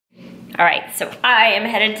All right, so I am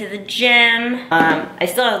headed to the gym. I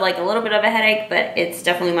still have like a little bit of a headache, but it's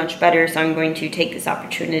definitely much better. So I'm going to take this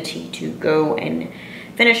opportunity to go and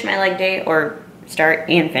finish my leg day, or start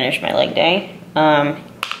and finish my leg day.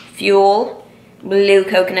 Fuel, blue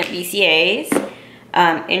coconut BCAAs.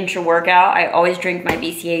 Intra-workout, I always drink my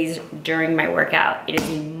BCAAs during my workout. It is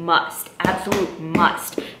a must, absolute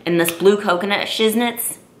must. And this blue coconut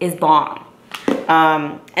shiznits is bomb.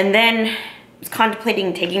 And then I was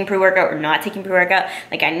contemplating taking pre-workout or not taking pre-workout.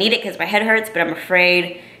 Like, I need it because my head hurts, but I'm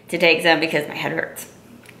afraid to take some because my head hurts.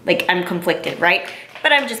 Like, I'm conflicted, right?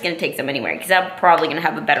 But I'm just gonna take some anyway because I'm probably gonna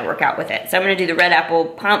have a better workout with it. So I'm gonna do the red apple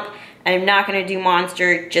pump. I'm not gonna do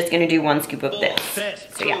Monster, just gonna do 1 scoop of this.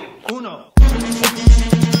 So yeah.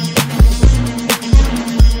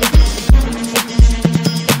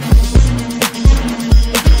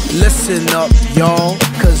 Listen up, y'all,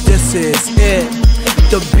 cause this is it.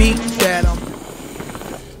 The beat that I'm...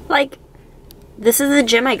 Like, this is the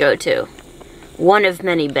gym I go to. One of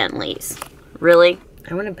many Bentleys. Really?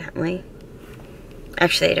 I want a Bentley.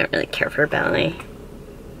 Actually, I don't really care for a Bentley.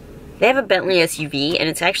 They have a Bentley SUV, and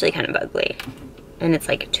it's actually kind of ugly. And it's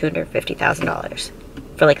like $250,000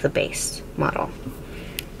 for like the base model.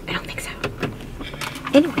 I don't think so.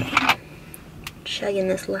 Anyway, chugging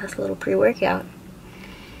this last little pre-workout.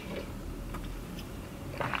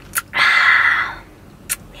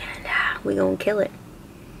 And we gonna kill it.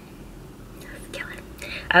 Let's kill it.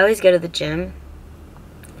 I always go to the gym.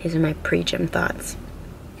 These are my pre-gym thoughts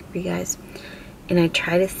for you guys. And I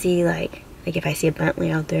try to see like if I see a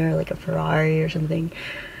Bentley out there, like a Ferrari or something,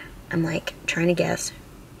 I'm like trying to guess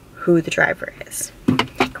who the driver is.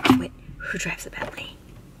 Like, wait, who drives the Bentley?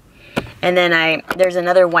 And then there's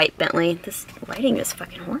another white Bentley. This lighting is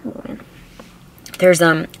fucking horrible, man. There's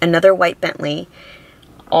another white Bentley,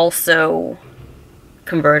 also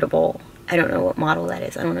convertible. I don't know what model that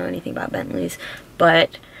is. I don't know anything about Bentleys,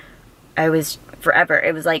 but I was forever.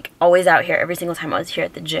 It was like always out here every single time I was here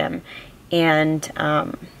at the gym, and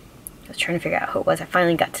I was trying to figure out who it was. I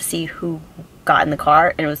finally got to see who got in the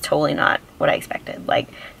car, and it was totally not what I expected. Like,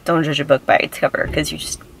 don't judge a book by its cover because you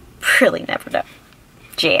just really never know.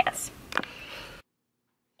 JS.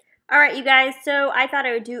 All right, you guys. So I thought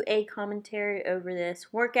I would do a commentary over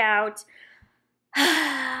this workout.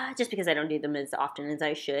 Just because I don't do them as often as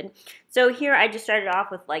I should. So here I just started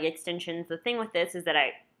off with leg extensions. The thing with this is that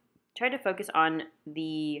I tried to focus on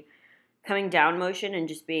the coming down motion and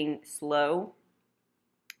just being slow.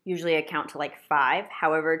 Usually I count to like 5.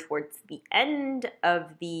 However, towards the end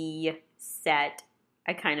of the set,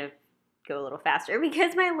 I kind of go a little faster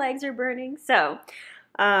because my legs are burning. So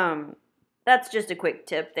that's just a quick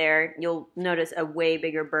tip there. You'll notice a way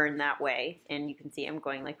bigger burn that way, and you can see I'm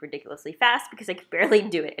going like ridiculously fast because I could barely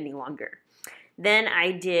do it any longer. Then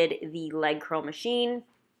I did the leg curl machine.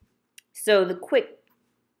 So the quick,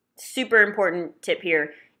 super important tip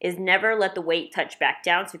here is never let the weight touch back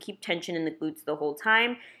down. So keep tension in the glutes the whole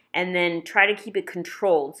time, and then try to keep it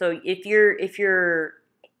controlled. So if your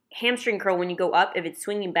hamstring curl, when you go up, if it's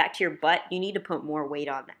swinging back to your butt, you need to put more weight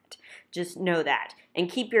on that. Just know that. And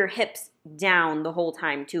keep your hips down the whole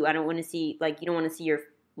time too. I don't want to see, like, you don't want to see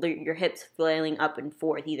your hips flailing up and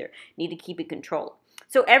forth either. You need to keep it controlled.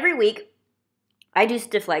 So every week I do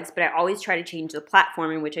stiff legs, but I always try to change the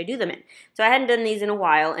platform in which I do them in. So I hadn't done these in a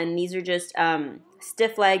while, and these are just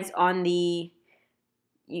stiff legs on the,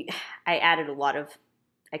 I added a lot of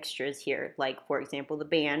extras here, like for example the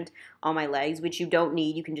band on my legs, which you don't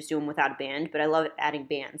need. You can just do them without a band, but I love adding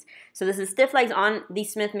bands. So this is stiff legs on the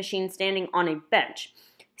Smith machine standing on a bench.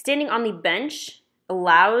 Standing on the bench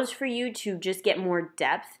allows for you to just get more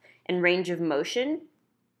depth and range of motion.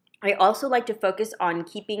 I also like to focus on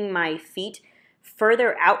keeping my feet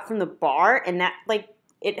further out from the bar, and that, like,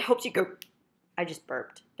 it helps you go, I just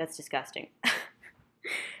burped, that's disgusting.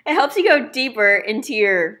 It helps you go deeper into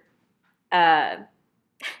your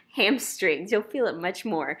hamstrings. You'll feel it much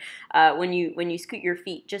more when you scoot your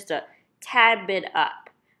feet just a tad bit up.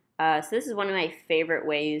 So this is one of my favorite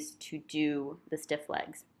ways to do the stiff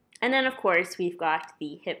legs. And then of course we've got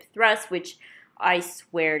the hip thrusts, which I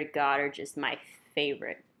swear to God are just my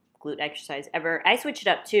favorite glute exercise ever. I switch it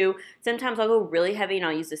up too. Sometimes I'll go really heavy and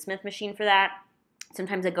I'll use the Smith machine for that.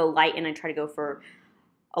 Sometimes I go light and I try to go for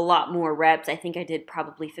a lot more reps. I think I did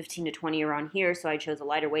probably 15 to 20 around here, so I chose a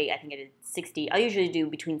lighter weight. I think I did 60. I usually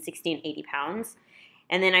do between 60 and 80 pounds.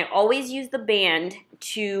 And then I always use the band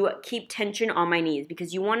to keep tension on my knees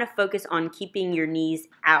because you want to focus on keeping your knees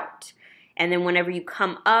out. And then whenever you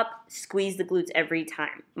come up, squeeze the glutes every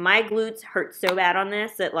time. My glutes hurt so bad on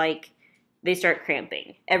this that, like, they start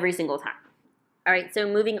cramping every single time. All right, so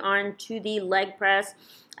moving on to the leg press.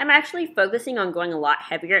 I'm actually focusing on going a lot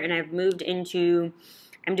heavier, and I've moved into,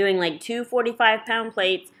 I'm doing like 2 45-pound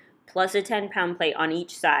plates plus a 10-pound plate on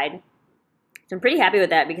each side. So I'm pretty happy with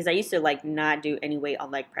that because I used to like not do any weight on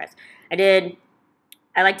leg press. I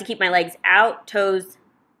like to keep my legs out, toes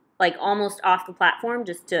like almost off the platform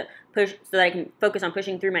just to push so that I can focus on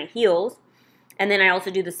pushing through my heels. And then I also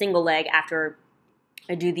do the single leg after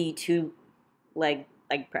I do the 2 leg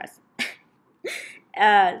press.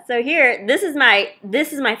 So here, this is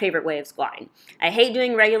my favorite way of squatting. I hate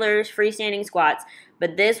doing regular freestanding squats,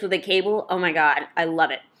 but this with a cable, oh my god, I love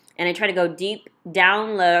it. And I try to go deep,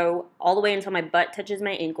 down low, all the way until my butt touches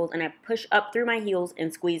my ankles, and I push up through my heels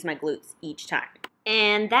and squeeze my glutes each time.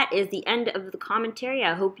 And that is the end of the commentary.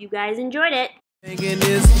 I hope you guys enjoyed it.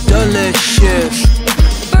 Is delicious.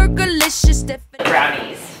 Burgerlicious.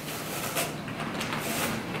 Brownies.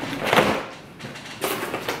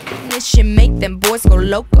 Make them boys go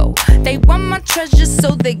loco. They want my treasures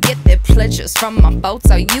so they get their pleasures from my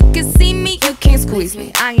photo. You can see me, you can't squeeze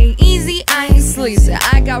me. I ain't easy, I ain't sleazy.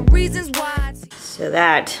 I got reasons why. So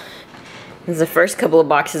that is the first couple of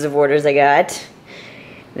boxes of orders I got.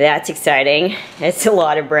 That's exciting. It's a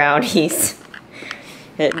lot of brownies.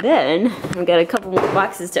 And then I've got a couple more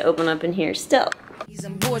boxes to open up in here still.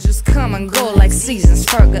 And boys just come and go like seasons,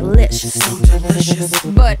 fergalicious.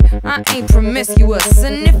 But I ain't promiscuous,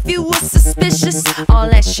 and if you were suspicious, all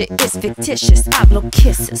that shit is fictitious. I blow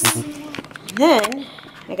kisses. Then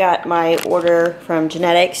I got my order from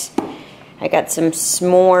Genetics. I got some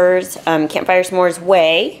s'mores, campfire s'mores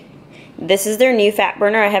whey. This is their new fat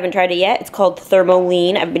burner. I haven't tried it yet. It's called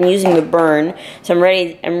Thermolean. I've been using the burn, so I'm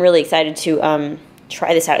really excited to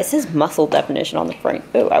try this out. It says muscle definition on the front.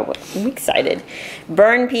 Oh, I'm excited.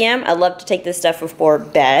 Burn PM. I love to take this stuff before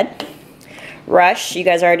bed. Rush, you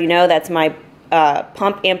guys already know that's my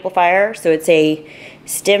pump amplifier. So it's a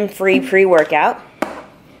stim-free pre-workout,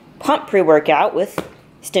 pump pre-workout with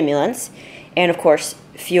stimulants, and of course,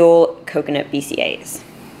 Fuel coconut BCAAs.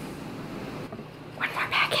 One more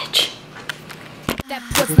package. That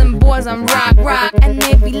puts them boys on rock, and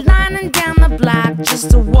they be lining down the block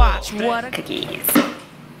just to watch what a cookies.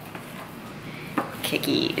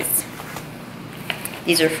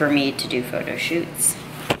 These are for me to do photo shoots,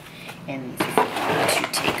 and these are for me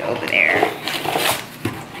to take over there.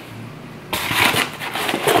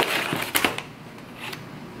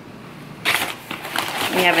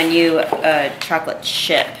 We have a new chocolate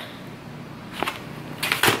chip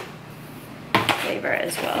flavor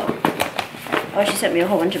as well. Oh, she sent me a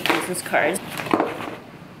whole bunch of business cards.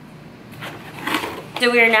 So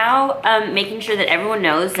we are now making sure that everyone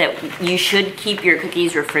knows that you should keep your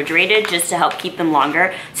cookies refrigerated just to help keep them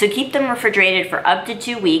longer. So keep them refrigerated for up to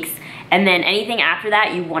 2 weeks, and then anything after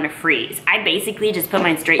that you want to freeze. I basically just put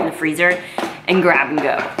mine straight in the freezer and grab and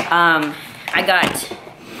go.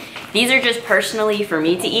 These are just personally for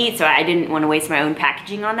me to eat, so I didn't want to waste my own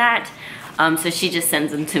packaging on that. So she just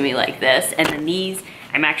sends them to me like this. And then these,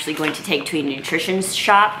 I'm actually going to take to a nutrition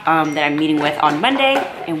shop that I'm meeting with on Monday,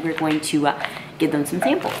 and we're going to give them some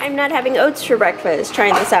samples. I'm not having oats for breakfast.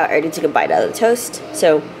 Trying this out, I already took a bite out of the toast.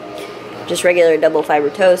 So just regular double fiber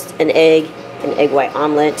toast, an egg white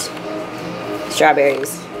omelet,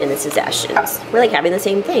 strawberries, and this is Ashton's. We're like having the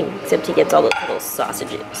same thing, except he gets all those little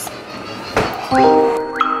sausages.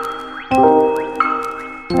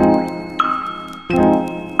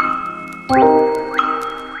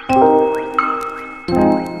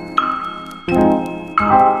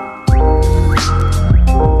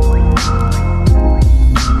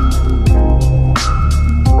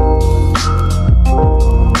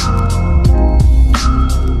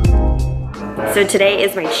 So today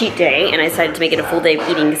is my cheat day, and I decided to make it a full day of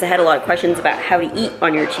eating because I had a lot of questions about how to eat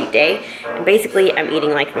on your cheat day. And basically, I'm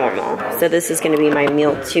eating like normal. So this is going to be my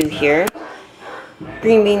meal 2 here.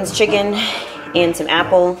 Green beans, chicken, and some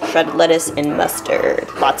apple, shredded lettuce, and mustard.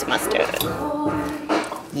 Lots of mustard.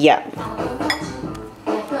 Yum.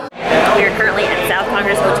 We are currently at South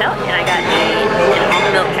Congress Hotel, and I got an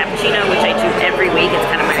almond milk cappuccino, which I do every week. It's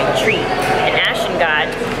kind of my treat. And Ashton got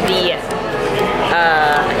the,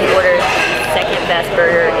 he ordered second best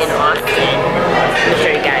burger in Austin. I'm gonna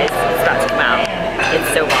show you guys. It's about to come out.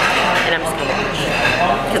 It's so bomb. And I'm just gonna watch.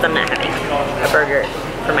 Because I'm not having a burger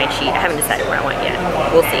for my cheat. I haven't decided what I want yet.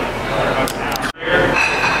 We'll see.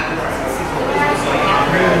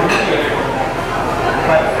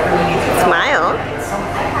 Smile.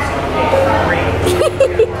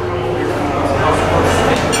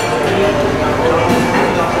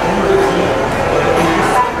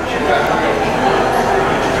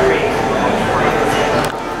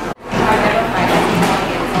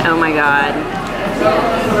 Oh my god.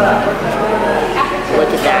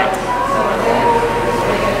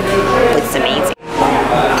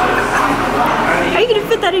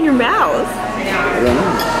 in your mouth? I don't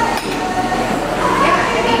know.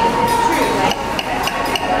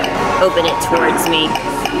 Open it towards me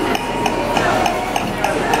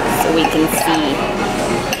so we can see.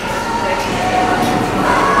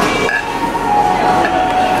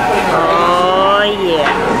 Oh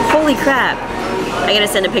yeah. Holy crap. I gotta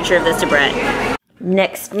send a picture of this to Brett.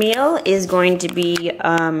 Next meal is going to be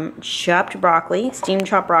chopped broccoli, steamed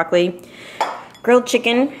chopped broccoli, grilled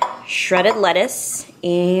chicken, shredded lettuce,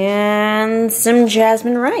 and some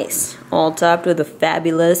jasmine rice, all topped with a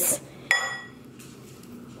fabulous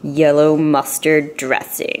yellow mustard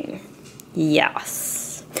dressing.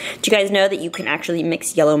 Yes. Do you guys know that you can actually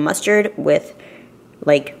mix yellow mustard with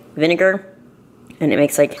like vinegar and it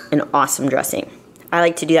makes like an awesome dressing? I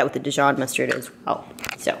like to do that with the Dijon mustard as well.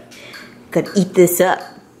 So, could eat this up.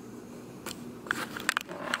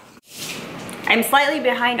 I'm slightly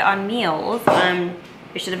behind on meals. I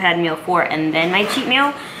should have had meal 4 and then my cheat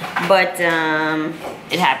meal, but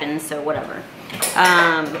it happens, so whatever.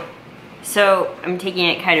 So I'm taking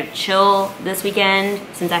it kind of chill this weekend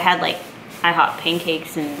since I had like IHOP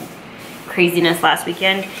pancakes and craziness last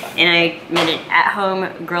weekend, and I made an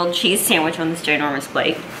at-home grilled cheese sandwich on this ginormous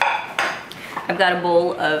plate. I've got a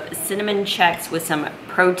bowl of cinnamon checks with some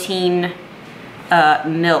protein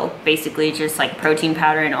milk, basically just like protein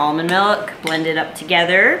powder and almond milk blended up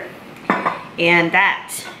together, and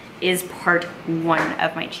that is part 1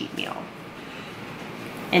 of my cheat meal.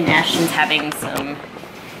 And Ashton's having some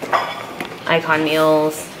Icon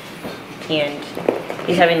meals, and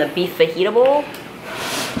he's having the beef fajita bowl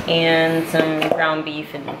and some ground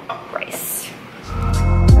beef and rice.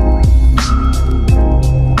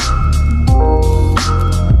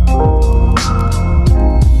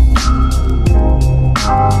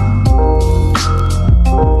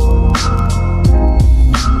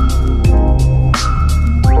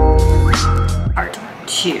 Part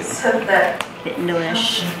 2. Bitten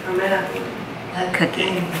delish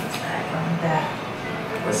cookie.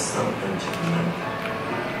 Was something to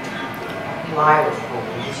I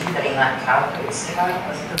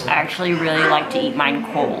actually really like to eat mine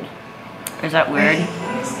cold. Is that weird?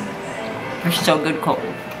 They're so good cold.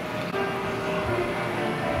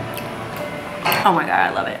 Oh my god,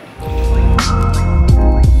 I love it.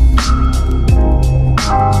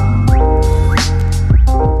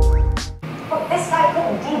 Look, this guy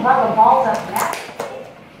couldn't debug the balls up that.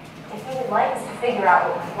 If he would like us to figure out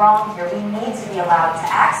what was wrong here, we need to be allowed to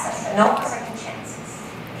access it. No second chances.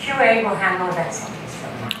 QA will handle events like this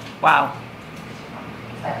from now. Wow.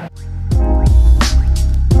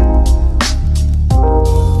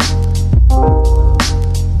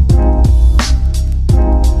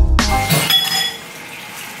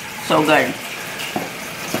 So good.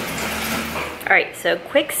 Alright, so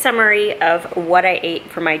quick summary of what I ate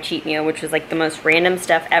for my cheat meal, which was like the most random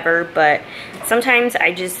stuff ever, but sometimes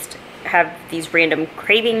I just have these random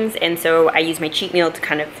cravings, and so I use my cheat meal to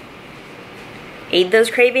kind of aid those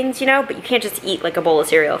cravings, you know, but you can't just eat like a bowl of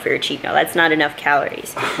cereal for your cheat meal. That's not enough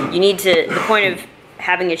calories. You need to, the point of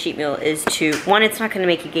having a cheat meal is to, one, it's not going to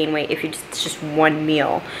make you gain weight if it's just one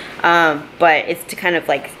meal, but it's to kind of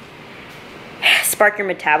like spark your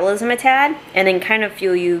metabolism a tad and then kind of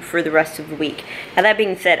fuel you for the rest of the week. Now that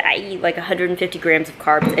being said, I eat like 150 grams of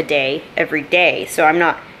carbs a day, every day, so I'm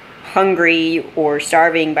not hungry or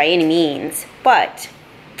starving by any means, but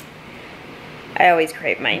I always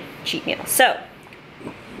crave my cheat meal. So,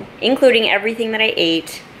 including everything that I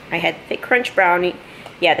ate, I had Thick Crunch brownie.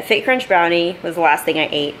 Yeah, the Thick Crunch brownie was the last thing I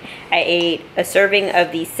ate. I ate a serving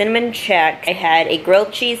of the cinnamon check. I had a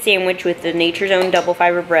grilled cheese sandwich with the Nature's Own double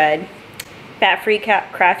fiber bread, fat-free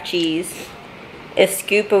Kraft cheese, a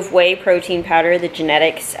scoop of whey protein powder, the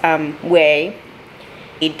Genetics whey,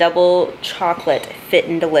 a double chocolate Fit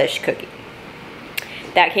and Delish cookie.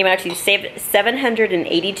 That came out to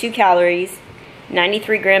 782 calories,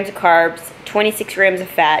 93 grams of carbs, 26 grams of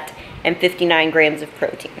fat, and 59 grams of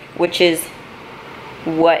protein, which is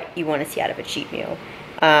what you want to see out of a cheat meal.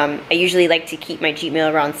 I usually like to keep my cheat meal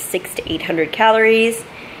around 600 to 800 calories,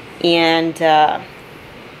 and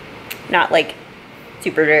not like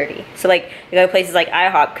super dirty. So like I go to places like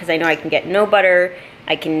IHOP because I know I can get no butter.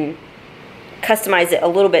 I can customize it a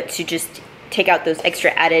little bit to just take out those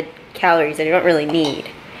extra added calories that I don't really need.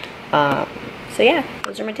 So yeah,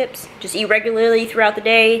 those are my tips. Just eat regularly throughout the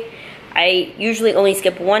day. I usually only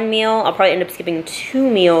skip one meal. I'll probably end up skipping 2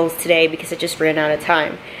 meals today because I just ran out of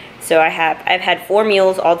time. So I've had 4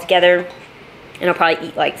 meals altogether, and I'll probably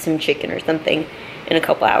eat like some chicken or something in a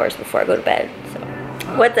couple hours before I go to bed. So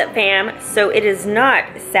what's up, fam? So it is not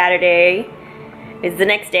Saturday. It's the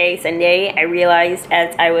next day, Sunday. I realized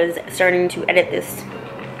as I was starting to edit this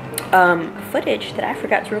footage that I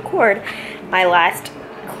forgot to record. My last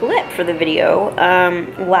clip for the video.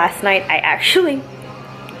 Last night I actually,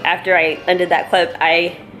 after I ended that clip,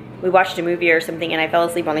 we watched a movie or something and I fell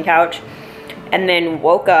asleep on the couch and then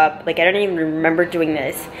woke up, like I don't even remember doing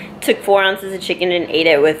this, took 4 ounces of chicken and ate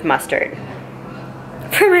it with mustard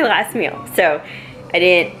for my last meal. So I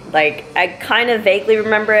didn't, like, I kind of vaguely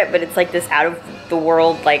remember it, but it's like this out of the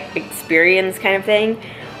world like experience kind of thing.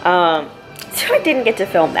 So I didn't get to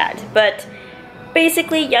film that. But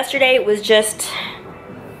basically yesterday it was just,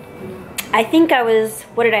 I think I was,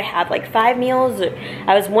 what did I have, like 5 meals?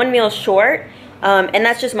 I was 1 meal short. And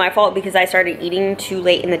that's just my fault because I started eating too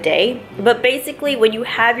late in the day. But basically when you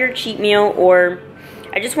have your cheat meal, or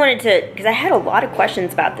I just wanted to, because I had a lot of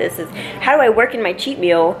questions about this, is how do I work in my cheat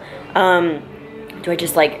meal? Do I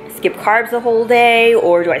just like skip carbs the whole day,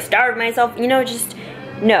 or do I starve myself? You know, just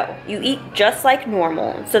no, you eat just like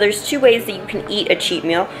normal. So there's 2 ways that you can eat a cheat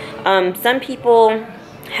meal. Some people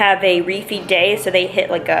have a refeed day, so they hit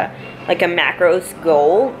like a macros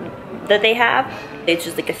goal that they have. It's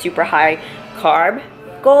just like a super high carb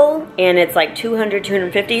goal, and it's like 200,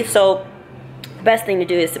 250. So the best thing to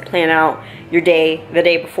do is to plan out your day the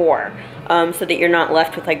day before, so that you're not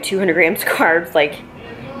left with like 200 grams of carbs like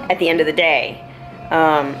at the end of the day,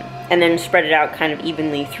 and then spread it out kind of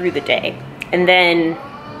evenly through the day. And then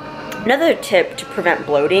another tip to prevent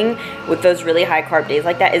bloating with those really high carb days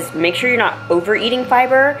like that is make sure you're not overeating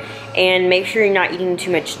fiber, and make sure you're not eating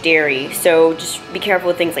too much dairy. So just be careful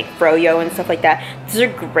with things like froyo and stuff like that. These are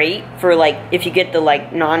great for like, if you get the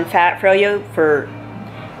like non-fat froyo for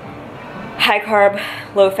high carb,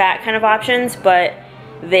 low fat kind of options, but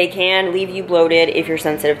they can leave you bloated if you're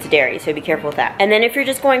sensitive to dairy, so be careful with that. And then if you're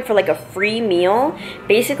just going for like a free meal,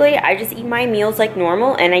 basically I just eat my meals like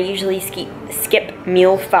normal, and I usually skip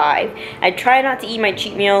meal 5. I try not to eat my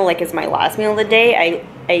cheat meal like as my last meal of the day.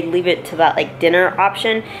 I leave it to that like dinner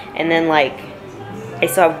option, and then like I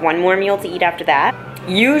still have 1 more meal to eat after that.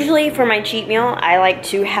 Usually for my cheat meal I like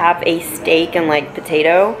to have a steak and like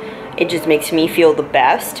potato. It just makes me feel the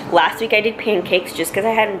best. Last week I did pancakes just because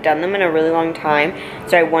I hadn't done them in a really long time,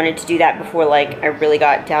 so I wanted to do that before like I really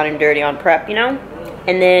got down and dirty on prep, you know?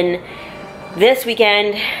 And then this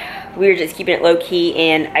weekend we were just keeping it low-key,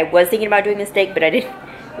 and I was thinking about doing a steak, but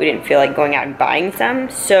we didn't feel like going out and buying some,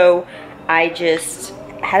 so I just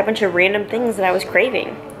had a bunch of random things that I was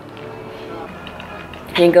craving.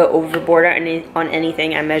 I didn't go overboard on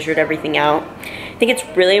anything. I measured everything out. I think it's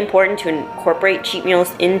really important to incorporate cheat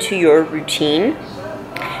meals into your routine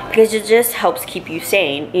because it just helps keep you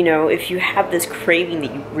sane. You know, if you have this craving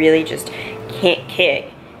that you really just can't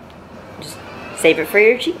kick, just save it for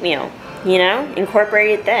your cheat meal, you know?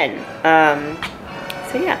 Incorporate it then.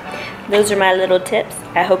 So yeah, those are my little tips.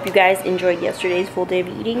 I hope you guys enjoyed yesterday's full day of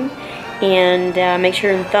eating. And make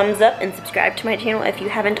sure and thumbs up and subscribe to my channel if you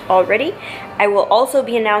haven't already. I will also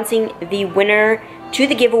be announcing the winner to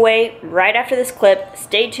the giveaway right after this clip.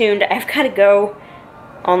 Stay tuned. I've got to go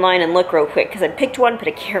online and look real quick because I picked one, but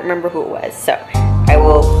I can't remember who it was. So I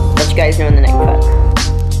will let you guys know in the next clip.